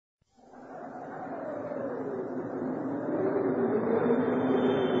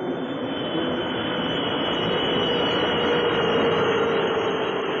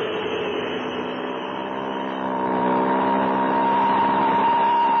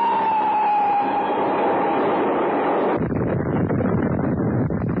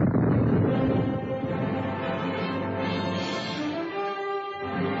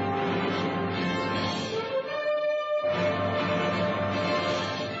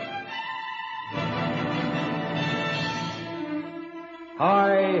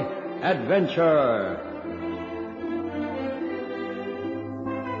High Adventure.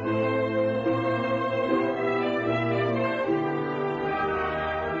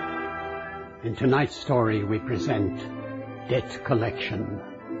 In tonight's story, we present Debt Collection.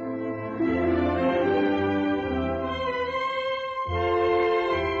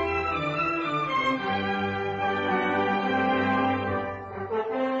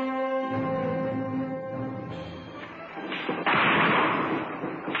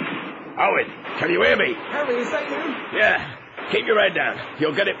 Owen, can you hear me? Harry, is that you? Yeah. Keep your head down.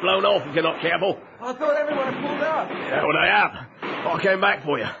 You'll get it blown off if you're not careful. I thought everyone had pulled out. Yeah, well, they have. I came back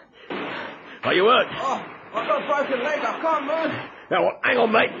for you. Are you hurt? Oh, I've got a broken leg. I can't move. Now, hang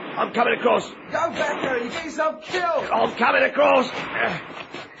on, mate. I'm coming across. Go back, Harry. You get yourself killed. I'm coming across.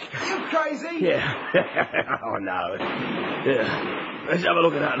 You crazy? Yeah. Oh, no. Yeah. Let's have a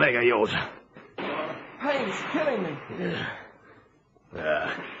look at that leg of yours. Pain's killing me.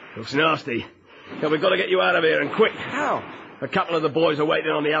 Looks nasty. Yeah, we've got to get you out of here, and quick. How? A couple of the boys are waiting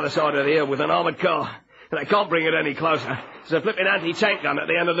on the other side of the hill with an armoured car. And they can't bring it any closer. There's a flipping anti-tank gun at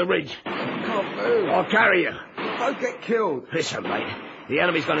the end of the ridge. I can't move. I'll carry you. Don't get killed. Listen, mate. The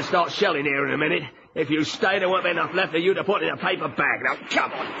enemy's going to start shelling here in a minute. If you stay, there won't be enough left for you to put in a paper bag. Now,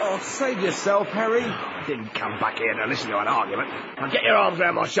 come on. Oh, save yourself, Harry. I didn't come back here to listen to an argument. Now, get your arms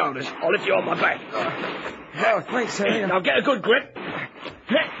around my shoulders. I'll lift you on my back. Oh, thanks, Harry. Now, get a good grip.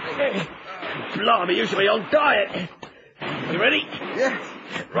 Blimey, you should be on diet. You ready? Yeah.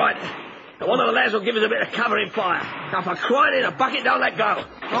 Right. Now, one of the lads will give us a bit of covering fire. Now, for crying in a bucket, don't let go.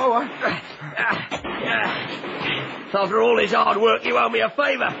 Oh, After all this hard work, you owe me a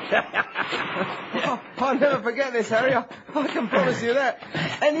favour. I'll never forget this, Harry. I can promise you that.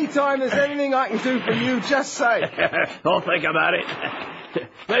 Any time there's anything I can do for you, just say. I'll think about it.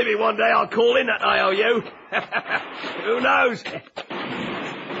 Maybe one day I'll call in that IOU. Who knows?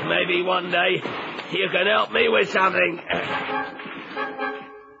 Maybe one day you can help me with something.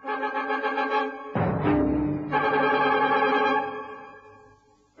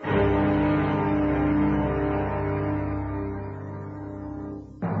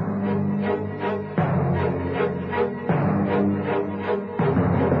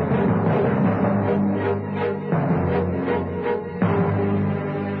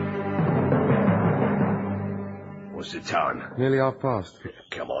 What's the time? Nearly past.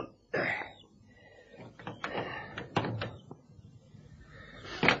 Come on.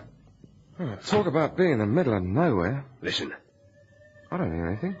 Oh, talk about being in the middle of nowhere. Listen. I don't hear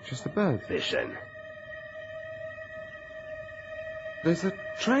anything, just the birds. Listen. There's a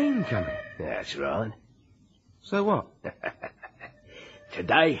train coming. That's right. So what?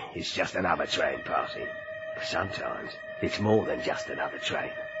 Today is just another train passing. But sometimes it's more than just another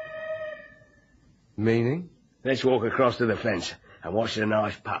train. Meaning? Let's walk across to the fence and watch the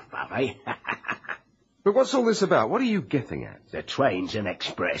nice puff, eh? But what's all this about? What are you getting at? The train's an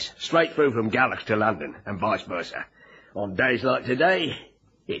express, straight through from Gallagher to London, and vice versa. On days like today,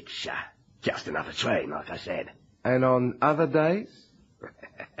 it's just another train, like I said. And on other days?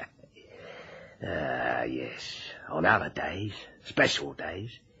 Yes. On other days, special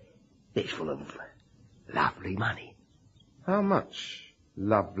days, it's full of lovely money. How much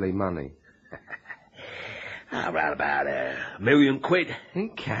lovely money? Around about £1 million. In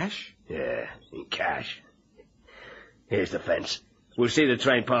cash? Yeah, in cash. Here's the fence. We'll see the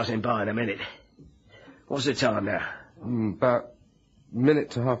train passing by in a minute. What's the time now? About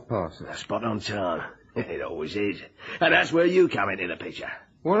minute to past. Spot on time. It always is. And that's where you come into the picture.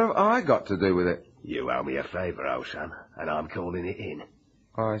 What have I got to do with it? You owe me a favour, old son, and I'm calling it in.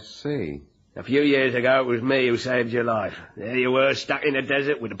 I see. A few years ago, it was me who saved your life. There you were, stuck in the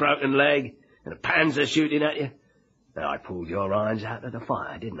desert with a broken leg, and a panzer shooting at you. And I pulled your irons out of the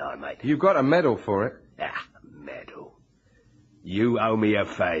fire, didn't I, mate? You got a medal for it. Medal. You owe me a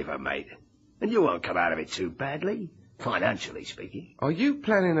favour, mate. And you won't come out of it too badly, financially speaking. Are you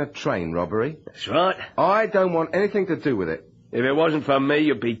planning a train robbery? That's right. I don't want anything to do with it. If it wasn't for me,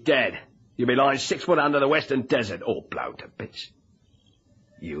 you'd be dead. You'd be lying 6 foot under the western desert, all blown to bits.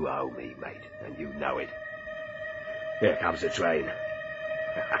 You owe me, mate, and you know it. Here comes the train.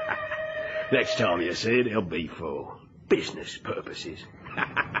 Next time you see it, it'll be for business purposes.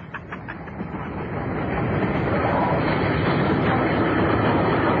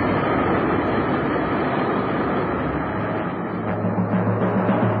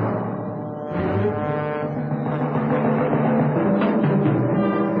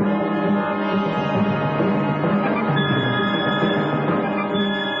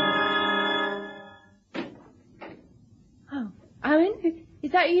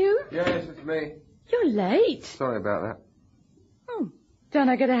 Is that you? Yes, it's me. You're late. Sorry about that. Oh, Don't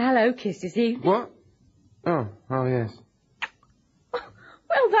I get a hello kiss this evening? What? Oh, yes.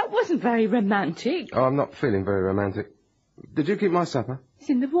 Well, that wasn't very romantic. Oh, I'm not feeling very romantic. Did you keep my supper? It's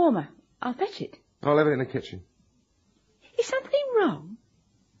in the warmer. I'll fetch it. I'll have it in the kitchen. Is something wrong?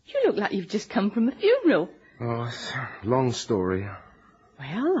 You look like you've just come from a funeral. Oh, it's a long story.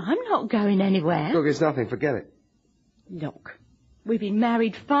 Well, I'm not going anywhere. Look, it's nothing. Forget it. Look, we've been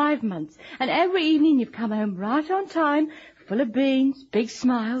married 5 months, and every evening you've come home right on time, full of beans, big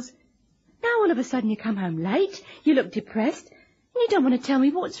smiles. Now all of a sudden you come home late, you look depressed, and you don't want to tell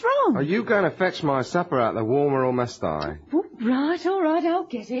me what's wrong. Are you going to fetch my supper out the warmer or must I? All right, I'll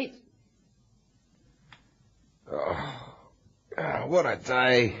get it. Oh, what a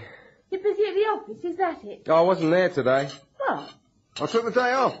day. You're busy at the office, is that it? Oh, I wasn't there today. What? I took the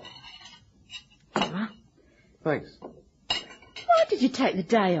day off. Huh? Thanks. Why did you take the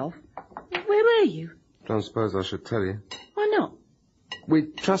day off? Where were you? Don't suppose I should tell you. Why not? We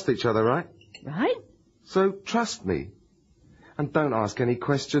trust each other, right? Right? So trust me. And don't ask any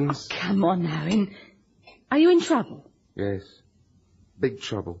questions. Come on, Owen. Are you in trouble? Yes. Big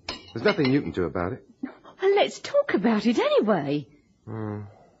trouble. There's nothing you can do about it. Well, let's talk about it anyway.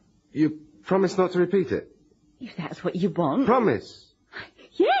 You promise not to repeat it? If that's what you want. Promise.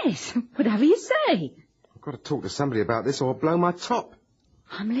 Yes, whatever you say. I've got to talk to somebody about this or I'll blow my top.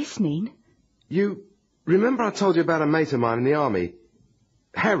 I'm listening. You remember I told you about a mate of mine in the army?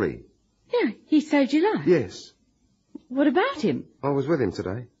 Harry. Yeah, he saved your life. Yes. What about him? I was with him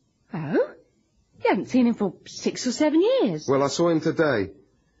today. Oh? You haven't seen him for 6 or 7 years. Well, I saw him today.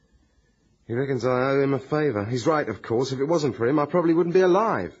 He reckons I owe him a favour. He's right, of course. If it wasn't for him, I probably wouldn't be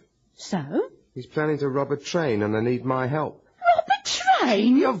alive. So? He's planning to rob a train and I need my help. Rob a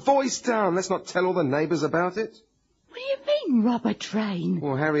train? Keep your voice down. Let's not tell all the neighbours about it. What do you mean, rob a train?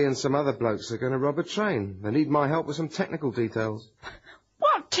 Well, Harry and some other blokes are going to rob a train. They need my help with some technical details.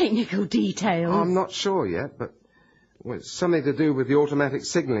 What technical details? I'm not sure yet, but it's something to do with the automatic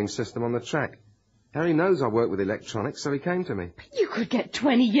signalling system on the track. Harry knows I work with electronics, so he came to me. You could get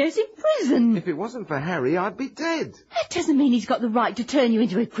 20 years in prison. If it wasn't for Harry, I'd be dead. That doesn't mean he's got the right to turn you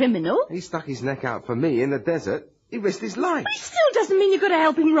into a criminal. He stuck his neck out for me in the desert. He risked his life. But it still doesn't mean you've got to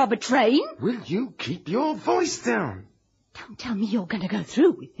help him rob a train. Will you keep your voice down? Don't tell me you're going to go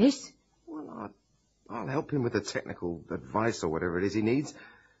through with this. Well, I'll help him with the technical advice or whatever it is he needs,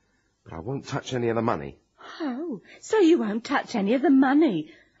 but I won't touch any of the money. Oh, so you won't touch any of the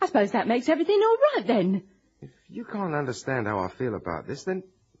money. I suppose that makes everything all right, then. If you can't understand how I feel about this, then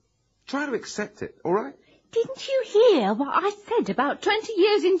try to accept it, all right? Didn't you hear what I said about 20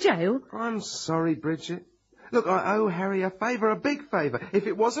 years in jail? I'm sorry, Bridget. Look, I owe Harry a favour, a big favour. If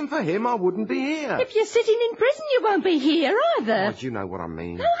it wasn't for him, I wouldn't be here. If you're sitting in prison, you won't be here either. Oh, do you know what I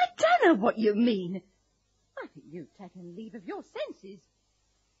mean? No, I don't know what you mean. I think you've taken leave of your senses.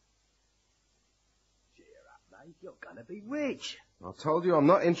 Cheer up, mate. You're going to be rich. I told you I'm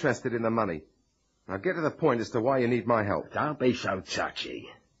not interested in the money. Now get to the point as to why you need my help. Don't be so touchy.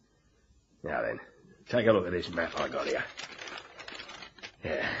 Now then, take a look at this map I got here.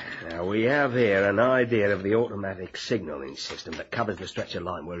 Yeah. Now, we have here an idea of the automatic signalling system that covers the stretch of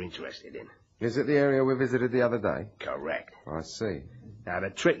line we're interested in. Is it the area we visited the other day? Correct. I see. Now, the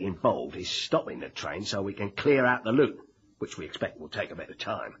trick involved is stopping the train so we can clear out the loot, which we expect will take a bit of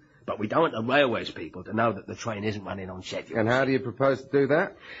time. But we don't want the railways people to know that the train isn't running on schedule. And how do you propose to do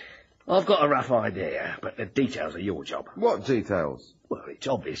that? I've got a rough idea, but the details are your job. What details? Well, it's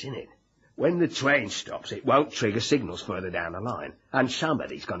obvious, isn't it? When the train stops, it won't trigger signals further down the line. And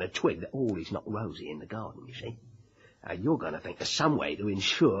somebody's going to twig that all is not rosy in the garden, you see. And you're going to think of some way to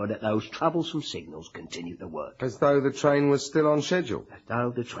ensure that those troublesome signals continue to work. As though the train was still on schedule. As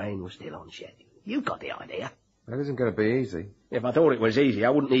though the train was still on schedule. You've got the idea. That isn't going to be easy. If I thought it was easy, I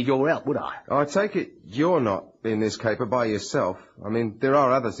wouldn't need your help, would I? I take it you're not in this caper by yourself. I mean, there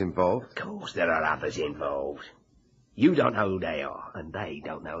are others involved. Of course there are others involved. You don't know who they are, and they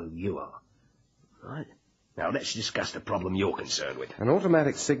don't know who you are. Right? Now, let's discuss the problem you're concerned with. An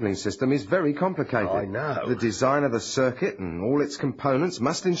automatic signalling system is very complicated. I know. The design of the circuit and all its components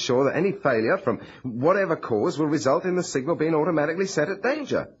must ensure that any failure from whatever cause will result in the signal being automatically set at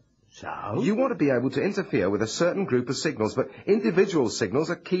danger. So? You want to be able to interfere with a certain group of signals, but individual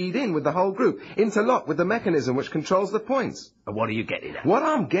signals are keyed in with the whole group, interlocked with the mechanism which controls the points. And what are you getting at? What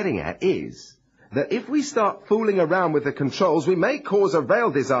I'm getting at is that if we start fooling around with the controls, we may cause a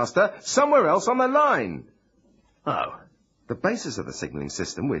rail disaster somewhere else on the line. Oh. The basis of the signalling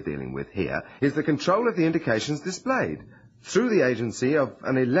system we're dealing with here is the control of the indications displayed. through the agency of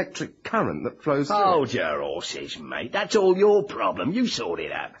an electric current that flows through. Hold your horses, mate. That's all your problem. You sort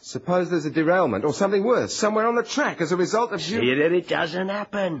it out. Suppose there's a derailment or something worse somewhere on the track as a result of you... See that it doesn't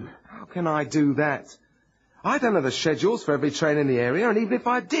happen. How can I do that? I don't know the schedules for every train in the area, and even if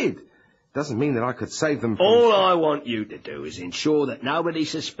I did, doesn't mean that I could save them from... All I want you to do is ensure that nobody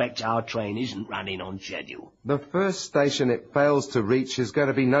suspects our train isn't running on schedule. The first station it fails to reach is going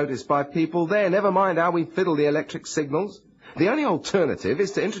to be noticed by people there, never mind how we fiddle the electric signals. The only alternative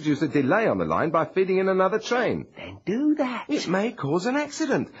is to introduce a delay on the line by feeding in another train. Then do that. It may cause an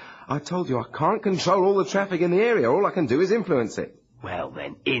accident. I told you I can't control all the traffic in the area. All I can do is influence it. Well,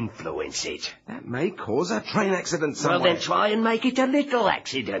 then influence it. That may cause a train accident somewhere. Well, then try and make it a little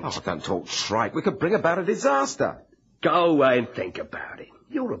accident. Oh, don't talk tripe. We could bring about a disaster. Go away and think about it.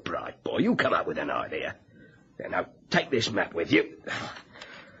 You're a bright boy. You come up with an idea. Now, take this map with you.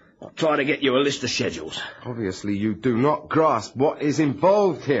 I'll try to get you a list of schedules. Obviously, you do not grasp what is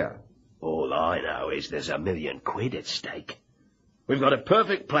involved here. All I know is there's £1 million at stake. We've got a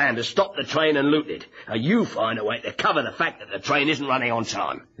perfect plan to stop the train and loot it. Now you find a way to cover the fact that the train isn't running on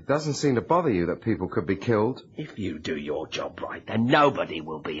time. It doesn't seem to bother you that people could be killed. If you do your job right, then nobody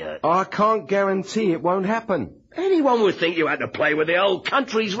will be hurt. I can't guarantee it won't happen. Anyone would think you had to play with the whole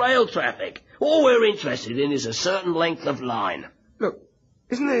country's rail traffic. All we're interested in is a certain length of line. Look,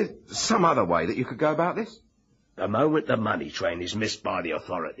 isn't there some other way that you could go about this? The moment the money train is missed by the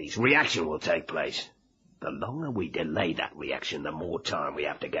authorities, reaction will take place. The longer we delay that reaction, the more time we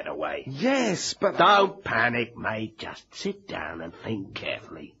have to get away. Yes, but... Don't panic, mate. Just sit down and think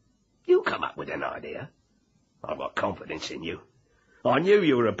carefully. You come up with an idea. I've got confidence in you. I knew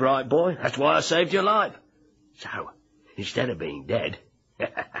you were a bright boy. That's why I saved your life. So, instead of being dead,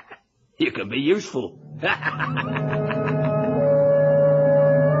 you can be useful.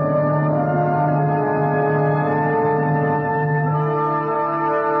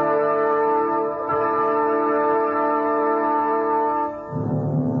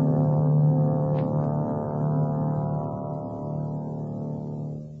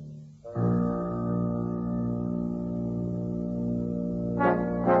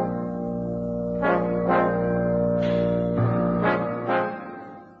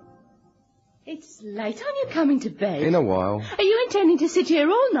 Late, aren't you coming to bed? In a while. Are you intending to sit here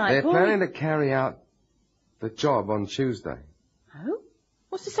all night, They're boy? planning to carry out the job on Tuesday. Oh?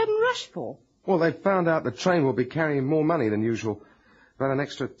 What's the sudden rush for? Well, they've found out the train will be carrying more money than usual. About an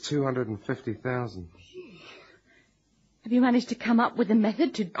extra 250,000. Have you managed to come up with a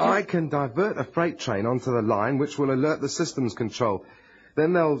method to... I can divert a freight train onto the line, which will alert the systems control.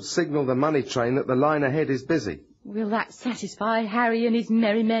 Then they'll signal the money train that the line ahead is busy. Will that satisfy Harry and his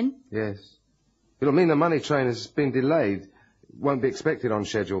merry men? Yes. It'll mean the money train has been delayed. It won't be expected on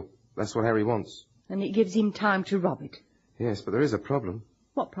schedule. That's what Harry wants. And it gives him time to rob it. Yes, but there is a problem.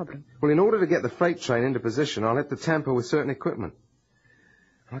 What problem? Well, in order to get the freight train into position, I'll have to tamper with certain equipment.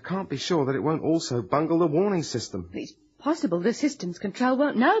 I can't be sure that it won't also bungle the warning system. It's possible the systems control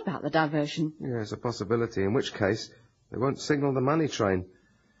won't know about the diversion. Yes, a possibility, in which case they won't signal the money train.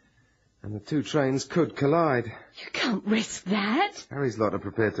 And the two trains could collide. You can't risk that. Harry's lot are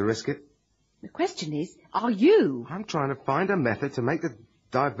prepared to risk it. The question is, are you? I'm trying to find a method to make the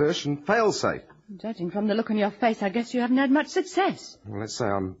diversion fail-safe. Judging from the look on your face, I guess you haven't had much success. Well, let's say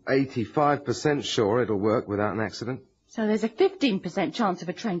I'm 85% sure it'll work without an accident. So there's a 15% chance of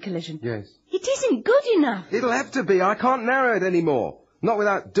a train collision. Yes. It isn't good enough. It'll have to be. I can't narrow it anymore. Not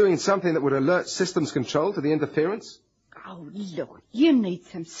without doing something that would alert systems control to the interference. Oh, look, you need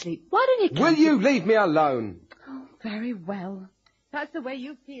some sleep. Why don't you come... Will you leave me alone? Oh, very well. That's the way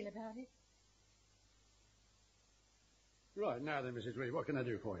you feel about it. Right, now then, Mrs. Reed, what can I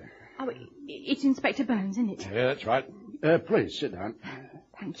do for you? Oh, it's Inspector Bones, isn't it? Yeah, that's right. Please, sit down.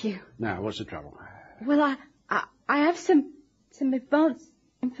 Thank you. Now, what's the trouble? Well, I have some advanced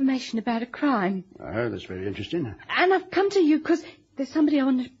information about a crime. Oh, that's very interesting. And I've come to you because there's somebody I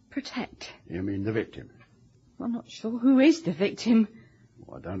want to protect. You mean the victim? I'm not sure who is the victim.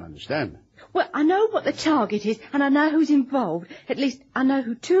 Well, I don't understand. Well, I know what the target is, and I know who's involved. At least I know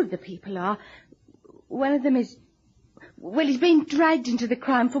who two of the people are. One of them is... Well, he's been dragged into the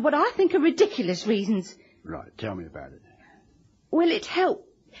crime for what I think are ridiculous reasons. Right, tell me about it. Well, it helped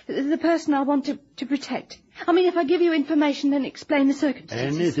the person I want to protect. I mean, if I give you information, then explain the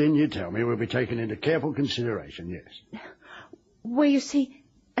circumstances. Anything you tell me will be taken into careful consideration, yes. Well, you see,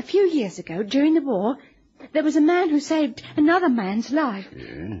 a few years ago, during the war, there was a man who saved another man's life.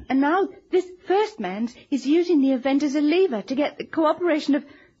 Yeah. And now this first man's is using the event as a lever to get the cooperation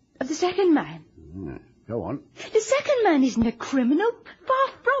of the second man. Go on. The second man isn't a criminal.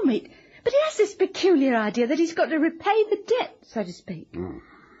 Far from it. But he has this peculiar idea that he's got to repay the debt, so to speak.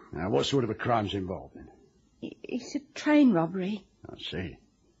 Now, what sort of a crime's involved in? It's a train robbery. I see.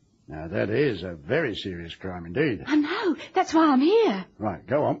 Now, that is a very serious crime indeed. I know. That's why I'm here. Right,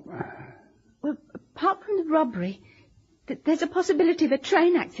 go on. Well, apart from the robbery, there's a possibility of a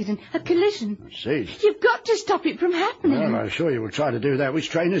train accident, a collision. I see. You've got to stop it from happening. Well, I'm sure you will try to do that. Which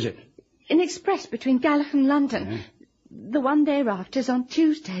train is it? An express between Gallof and London. Yeah. The one thereafter's on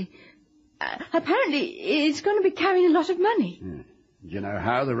Tuesday. Apparently, it's going to be carrying a lot of money. Yeah. Do you know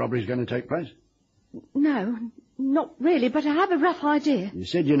how the robbery's going to take place? No, not really, but I have a rough idea. You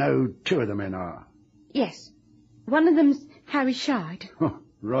said you know two of the men are. Yes. One of them's Harry Scheid. Oh,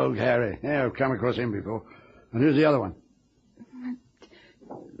 Rogue Harry. Yeah, I've come across him before. And who's the other one?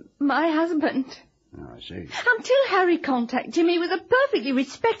 My husband. Oh, I see. Until Harry contacted me, he was a perfectly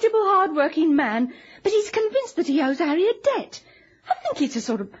respectable, hard-working man, but he's convinced that he owes Harry a debt. I think it's a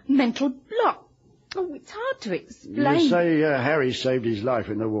sort of mental block. Oh, it's hard to explain. You say Harry saved his life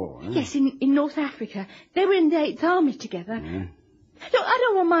in the war, eh? Yes, in North Africa. They were in the 8th Army together. Yeah. Look, I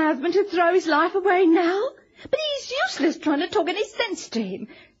don't want my husband to throw his life away now, but he's useless trying to talk any sense to him.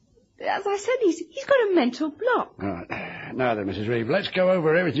 As I said, he's got a mental block. All right. Now then, Mrs. Reeve, let's go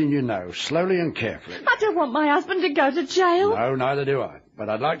over everything you know, slowly and carefully. I don't want my husband to go to jail. No, neither do I. But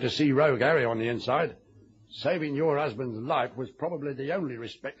I'd like to see Rogue Harry on the inside. Saving your husband's life was probably the only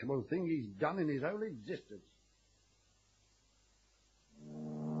respectable thing he's done in his whole existence.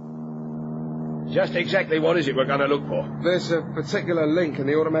 Just exactly what is it we're going to look for? There's a particular link in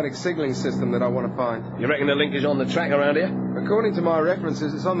the automatic signalling system that I want to find. You reckon the link is on the track around here? According to my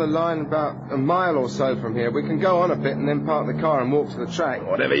references, it's on the line about a mile or so from here. We can go on a bit and then park the car and walk to the track.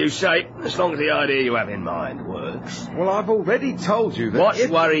 Whatever you say, as long as the idea you have in mind works. Well, I've already told you that... What's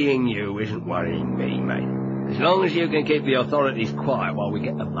worrying you isn't worrying me, mate. As long as you can keep the authorities quiet while we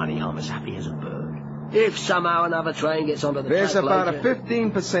get the money, I'm as happy as a bird. If somehow another train gets onto the There's track about later... a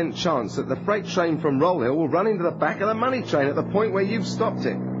 15% chance that the freight train from Roll Hill will run into the back of the money train at the point where you've stopped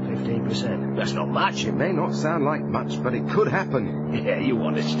it. 15%? That's not much. It may not sound like much, but it could happen. Yeah, you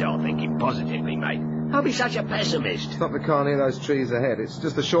want to start thinking positively, mate. Don't be such a pessimist. Stop the car near those trees ahead. It's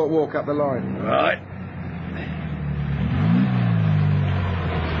just a short walk up the line. Right.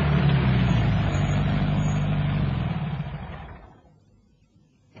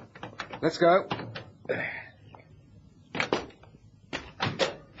 Let's go.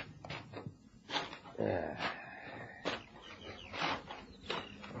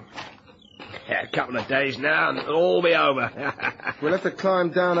 Yeah, a couple of days now and it'll all be over. We'll have to climb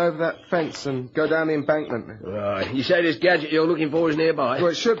down over that fence and go down the embankment. Right. You say this gadget you're looking for is nearby?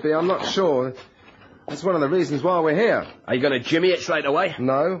 Well, it should be. I'm not sure. That's one of the reasons why we're here. Are you going to jimmy it straight away?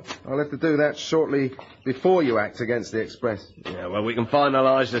 No, I'll have to do that shortly before you act against the express. Yeah, well, we can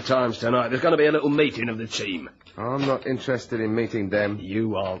finalise the times tonight. There's going to be a little meeting of the team. I'm not interested in meeting them.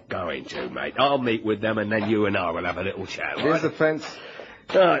 You aren't going to, mate. I'll meet with them and then you and I will have a little chat, all Here's right? the fence.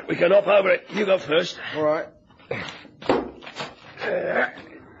 Right, we can hop over it. You go first. All right.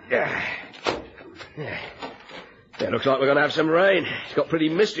 Yeah, looks like we're going to have some rain. It's got pretty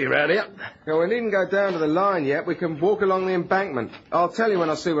misty around here. Now, we needn't go down to the line yet. We can walk along the embankment. I'll tell you when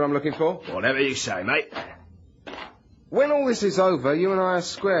I see what I'm looking for. Whatever you say, mate. When all this is over, you and I are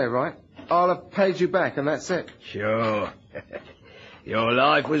square, right? I'll have paid you back, and that's it. Sure. Your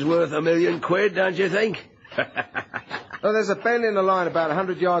life was worth £1 million, don't you think? Oh, there's a bend in the line about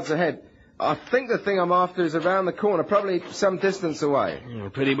 100 yards ahead. I think the thing I'm after is around the corner, probably some distance away.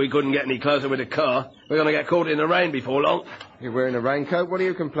 Pity we couldn't get any closer with a car. We're going to get caught in the rain before long. You're wearing a raincoat? What are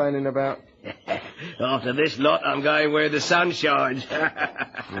you complaining about? After this lot, I'm going where the sun shines.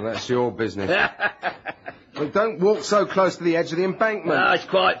 Well, that's your business. Well, don't walk so close to the edge of the embankment. No, it's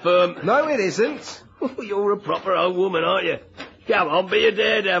quite firm. No, it isn't. You're a proper old woman, aren't you? Come on, be a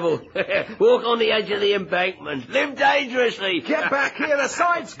daredevil. Walk on the edge of the embankment. Live dangerously. Get back here, the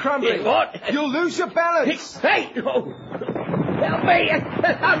side's crumbling. What? You'll lose your balance. Hey! Oh. Help me!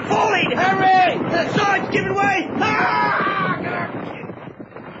 I'm falling! Hurry! The side's giving way! Ah!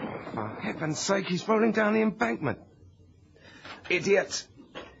 For heaven's sake, he's rolling down the embankment. Idiot.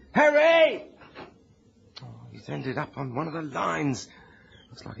 Hurry! Oh, he's ended up on one of the lines.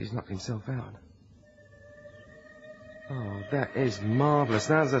 Looks like he's knocked himself out. Oh, that is marvellous.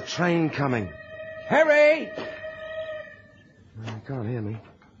 Now there's a train coming. Harry! Oh, he can't hear me.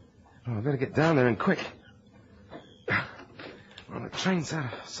 Oh, I better get down there and quick. Well, the train's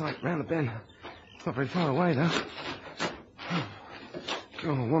out of sight round the bend. It's not very far away, though.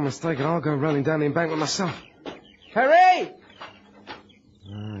 Oh, one mistake and I'll go rolling down the embankment myself. Harry!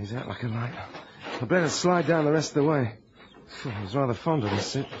 Oh, he's out like a light. I better slide down the rest of the way. I was rather fond of this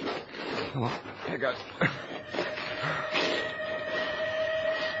suit. Come on, here goes.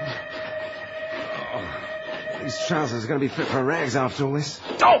 Oh, these trousers are going to be fit for rags after all this.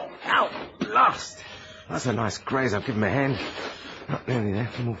 Oh! Ow! Blast! That's a nice graze. I've given him a hand. Not nearly there. A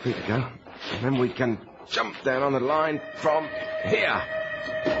few more feet to go. And then we can jump down on the line from here.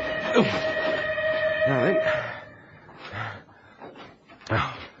 Ooh. Now then.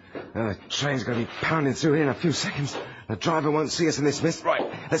 Oh, now the train's going to be pounding through here in a few seconds. The driver won't see us in this mist. Right,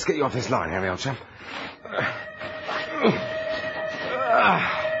 let's get you off this line, Harry, old chap.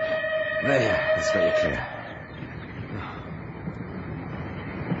 There, let's get you clear.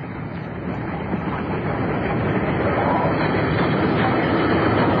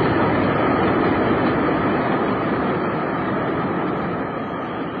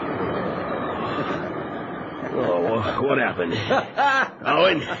 Oh, what happened?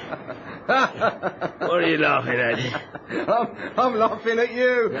 Owen? What are you laughing at? I'm laughing at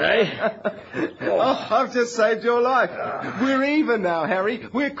you. Eh? Oh, I've just saved your life. We're even now, Harry.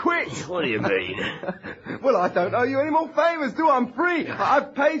 We're quits. What do you mean? Well, I don't owe you any more favours, do I? I'm free.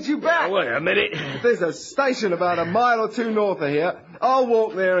 I've paid you back. Wait a minute. There's a station about a mile or two north of here. I'll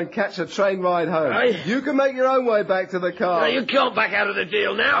walk there and catch a train ride home. Aye. You can make your own way back to the car. No, you can't back out of the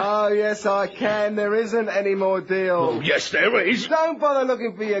deal now. Oh, yes, I can. There isn't any more deal. Oh, yes, there is. Don't bother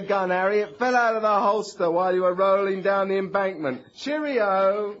looking for your gun, Harry. It fell out of the holster while you were rolling down the embankment.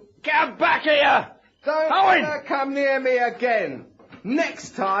 Cheerio. Get back here! Don't Owen! ever come near me again.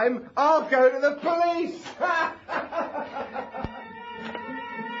 Next time, I'll go to the police.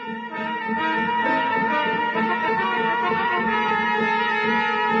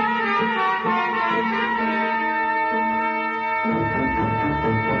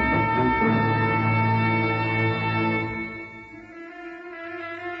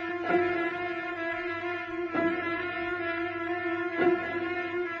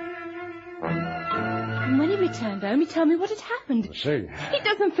 Returned home, he told me what had happened. I see. He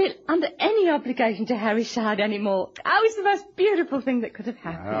doesn't feel under any obligation to Harry Shard anymore. Oh, it's the most beautiful thing that could have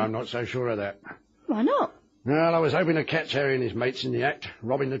happened. I'm not so sure of that. Why not? Well, I was hoping to catch Harry and his mates in the act,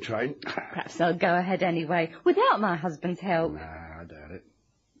 robbing the train. Perhaps they'll go ahead anyway, without my husband's help. Nah, I doubt it.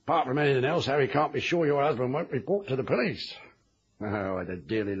 Apart from anything else, Harry can't be sure your husband won't report to the police. Oh, I'd have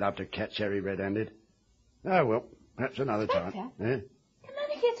dearly loved to catch Harry red-handed. Oh, well, perhaps another time. Spencer? Yeah? Come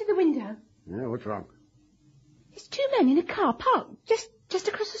over here to the window. Yeah, what's wrong? There's two men in a car parked just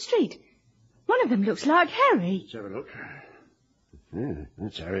across the street. One of them looks like Harry. Let's have a look. Yeah,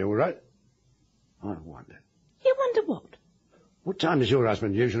 that's Harry, all right. I wonder. You wonder what? What time does your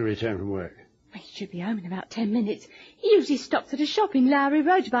husband usually return from work? He should be home in about 10 minutes. He usually stops at a shop in Lowry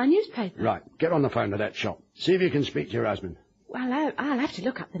Road to buy a newspaper. Right, get on the phone to that shop. See if you can speak to your husband. Well, I'll have to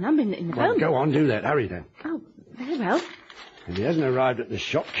look up the number in the Well, phone. go on, do that. Hurry then. Oh, very well. If he hasn't arrived at the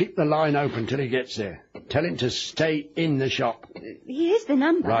shop, keep the line open till he gets there. Tell him to stay in the shop. Here's the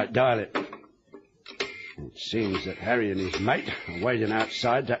number. Right, dial it. It seems that Harry and his mate are waiting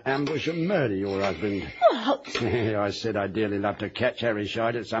outside to ambush and murder your husband. What? I said I'd dearly love to catch Harry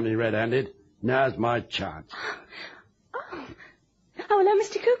Shide at something red-handed. Now's my chance. Oh, hello,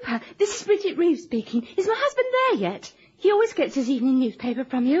 Mr. Cooper. This is Bridget Reeves speaking. Is my husband there yet? He always gets his evening newspaper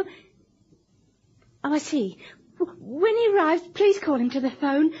from you. Oh, I see. When he arrives, please call him to the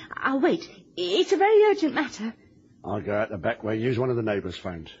phone. I'll wait. It's a very urgent matter. I'll go out the back way, use one of the neighbours'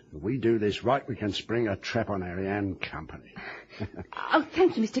 phones. If we do this right, we can spring a trap on Harry and company. Oh,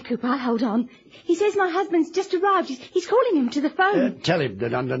 thank you, Mr. Cooper. I'll hold on. He says my husband's just arrived. He's calling him to the phone. Tell him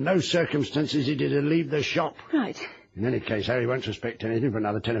that under no circumstances is he to leave the shop. Right. In any case, Harry won't suspect anything for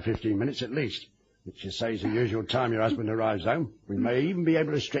another 10 or 15 minutes at least, which you say is the usual time your husband arrives home. We may even be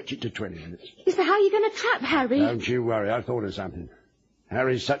able to stretch it to 20 minutes. Is that how you're going to trap Harry? Don't you worry, I've thought of something.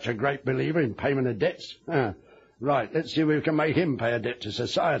 Harry's such a great believer in payment of debts. Right, let's see if we can make him pay a debt to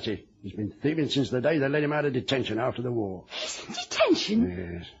society. He's been thieving since the day they let him out of detention after the war. He's in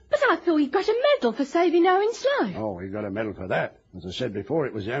detention? Yes. But I thought he got a medal for saving Owen's life. Oh, he got a medal for that. As I said before,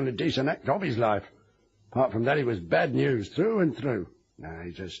 it was the only decent act of his life. Apart from that, he was bad news through and through. Nah,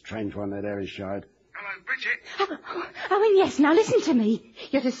 he's a strange one, that Harry Shide. Hello, Bridget. Owen, yes, now listen to me.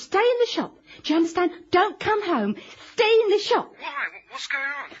 You're to stay in the shop. Do you understand? Don't come home. Stay in the shop. Why? What's going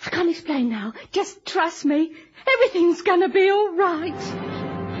on? I can't explain now. Just trust me. Everything's going to be all right.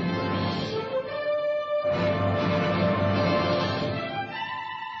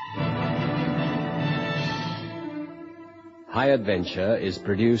 High Adventure is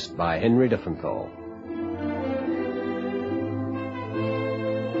produced by Henry Diffenthal.